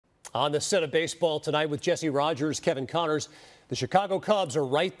On the set of baseball tonight with Jesse Rogers, Kevin Connors, the Chicago Cubs are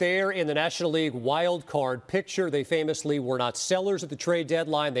right there in the National League wild card picture. They famously were not sellers at the trade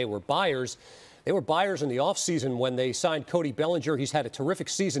deadline. They were buyers. They were buyers in the offseason when they signed Cody Bellinger. He's had a terrific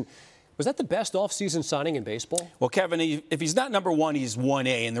season. Was that the best offseason signing in baseball? Well, Kevin, if he's not number one, he's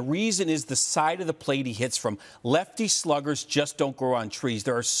 1A. And the reason is the side of the plate he hits from. Lefty sluggers just don't grow on trees.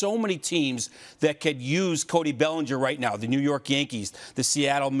 There are so many teams that could use Cody Bellinger right now. The New York Yankees, the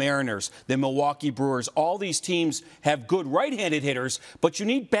Seattle Mariners, the Milwaukee Brewers. All these teams have good right-handed hitters, but you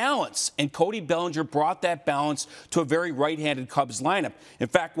need balance. And Cody Bellinger brought that balance to a very right-handed Cubs lineup. In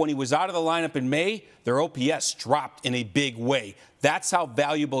fact, when he was out of the lineup in May, their OPS dropped in a big way. That's how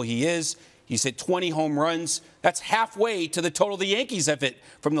valuable he is. He's hit 20 home runs. That's halfway to the total the Yankees have hit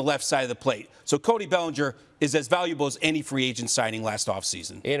from the left side of the plate. So Cody Bellinger is as valuable as any free agent signing last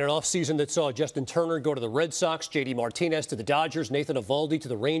offseason. In an offseason that saw Justin Turner go to the Red Sox, J.D. Martinez to the Dodgers, Nathan Eovaldi to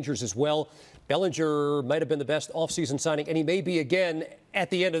the Rangers as well. Bellinger might have been the best offseason signing, and he may be again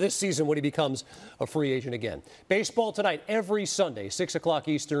at the end of this season when he becomes a free agent again. Baseball tonight, every Sunday, 6 o'clock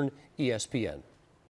Eastern, ESPN.